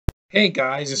Hey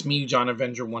guys, it's me, John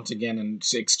Avenger, once again, and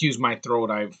excuse my throat.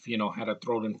 I've had a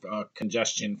throat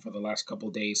congestion for the last couple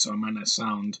days, so I might not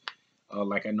sound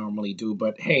like I normally do.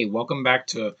 But hey, welcome back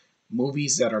to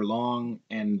movies that are long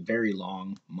and very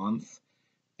long month,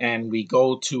 and we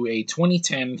go to a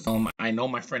 2010 film. I know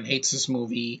my friend hates this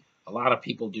movie. A lot of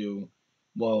people do.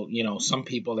 Well, some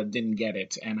people that didn't get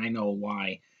it, and I know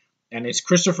why. And it's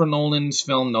Christopher Nolan's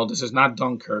film. No, this is not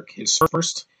Dunkirk. His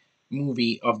first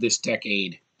movie of this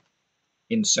decade.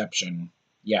 Inception.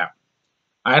 Yeah.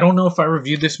 I don't know if I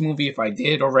reviewed this movie. If I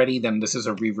did already, then this is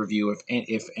a re-review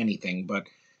if anything, but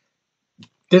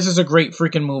this is a great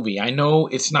freaking movie. I know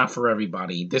it's not for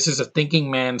everybody. This is a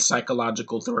thinking man's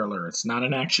psychological thriller. It's not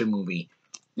an action movie.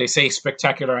 They say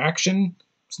spectacular action.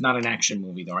 It's not an action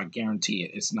movie though. I guarantee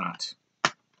it. It's not.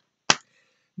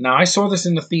 Now, I saw this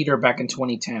in the theater back in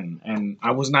 2010 and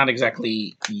I was not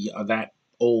exactly that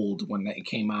old when it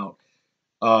came out.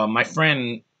 My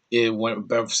friend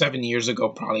about 7 years ago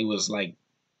probably was like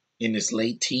in his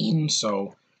late teens,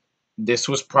 so this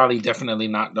was probably definitely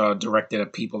not directed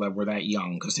at people that were that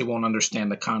young because they won't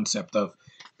understand the concept of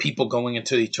people going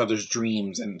into each other's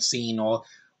dreams and seeing all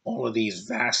of these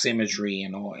vast imagery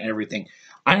and all everything.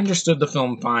 I understood the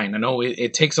film fine. I know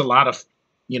it takes a lot of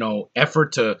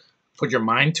effort to put your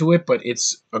mind to it, but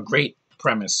it's a great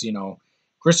premise.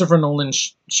 Christopher Nolan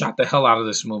shot the hell out of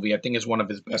this movie. I think it's one of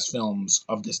his best films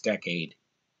of this decade.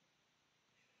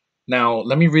 Now,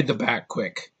 let me read the back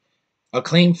quick.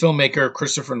 Acclaimed filmmaker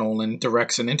Christopher Nolan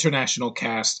directs an international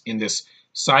cast in this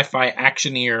sci-fi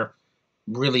actioneer,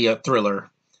 really a thriller,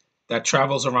 that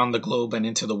travels around the globe and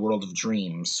into the world of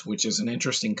dreams, which is an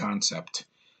interesting concept.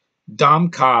 Dom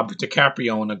Cobb,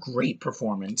 DiCaprio, in a great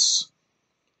performance,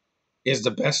 is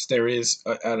the best there is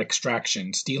at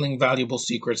extraction, stealing valuable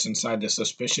secrets inside the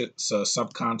suspicious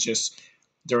subconscious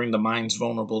during the mind's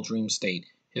vulnerable dream state.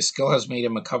 His skill has made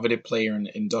him a coveted player in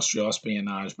industrial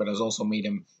espionage, but has also made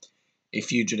him a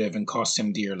fugitive and cost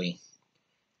him dearly.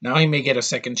 Now he may get a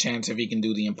second chance if he can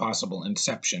do the impossible,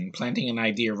 Inception, planting an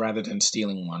idea rather than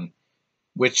stealing one.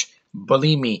 Which,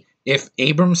 believe me, if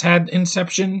Abrams had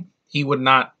Inception, he would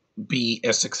not be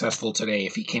as successful today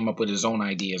if he came up with his own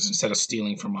ideas instead of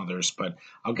stealing from others, but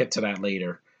I'll get to that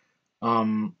later.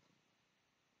 Um,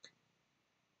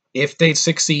 if they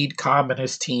succeed, Cobb and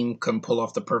his team can pull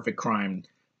off the perfect crime,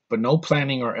 but no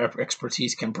planning or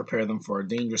expertise can prepare them for a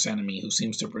dangerous enemy who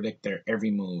seems to predict their every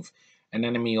move, an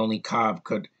enemy only Cobb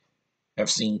could have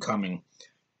seen coming.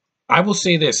 I will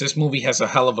say this movie has a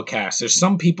hell of a cast. There's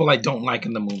some people I don't like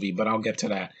in the movie, but I'll get to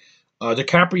that.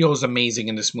 DiCaprio is amazing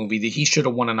in this movie. He should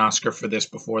have won an Oscar for this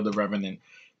before The Revenant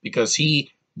because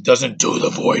he doesn't do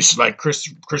the voice like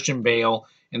Christian Bale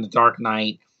in The Dark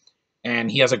Knight, and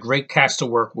he has a great cast to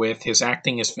work with. His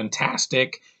acting is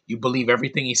fantastic. You believe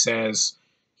everything he says.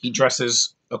 He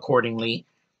dresses accordingly,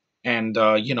 and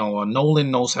Nolan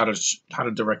knows how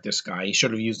to direct this guy. He should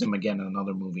have used him again in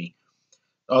another movie.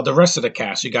 The rest of the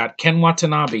cast, you got Ken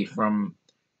Watanabe from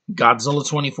Godzilla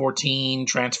 2014,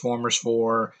 Transformers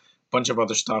 4, a bunch of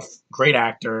other stuff. Great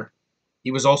actor.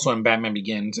 He was also in Batman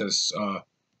Begins as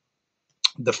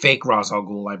the fake Ra's al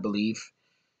Ghul, I believe.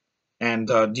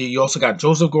 And you also got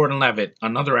Joseph Gordon-Levitt,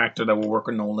 another actor that will work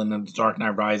with Nolan in The Dark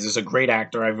Knight Rises. A great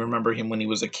actor. I remember him when he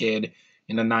was a kid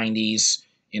in the 90s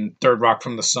in Third Rock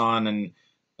from the Sun and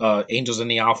Angels in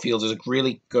the Outfield. Is a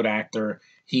really good actor.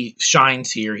 He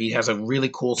shines here. He has a really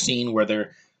cool scene where the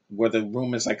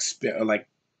room is like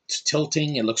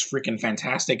tilting. It looks freaking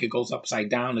fantastic. It goes upside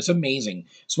down. It's amazing.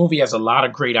 This movie has a lot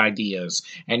of great ideas.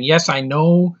 And yes, I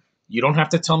know you don't have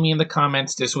to tell me in the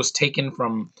comments this was taken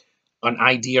from an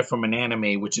idea from an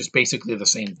anime, which is basically the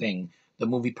same thing. The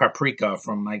movie Paprika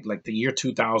from like the year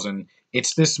 2000.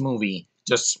 It's this movie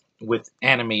just with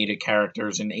animated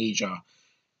characters in Asia,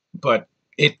 but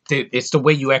it's the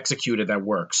way you execute it that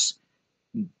works.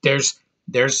 There's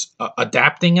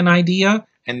adapting an idea,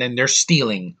 and then there's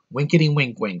stealing. Winkety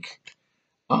wink wink.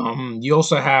 You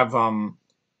also have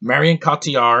Marion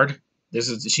Cotillard.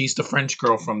 She's the French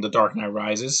girl from The Dark Knight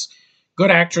Rises.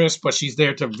 Good actress, but she's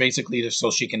there to basically just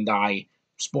so she can die.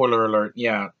 Spoiler alert.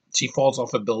 Yeah, she falls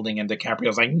off a building, and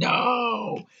DiCaprio's like,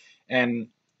 no, and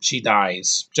she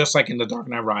dies, just like in The Dark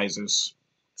Knight Rises.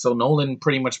 So Nolan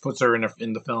pretty much puts her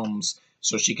in the films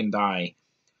so she can die.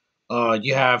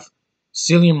 You have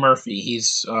Cillian Murphy.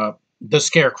 He's the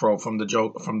Scarecrow from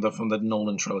the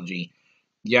Nolan trilogy.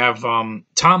 You have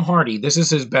Tom Hardy. This is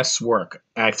his best work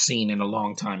I've seen in a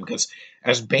long time because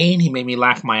as Bane, he made me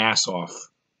laugh my ass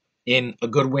off in a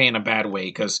good way and a bad way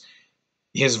because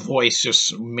his voice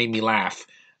just made me laugh.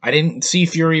 I didn't see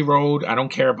Fury Road. I don't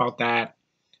care about that.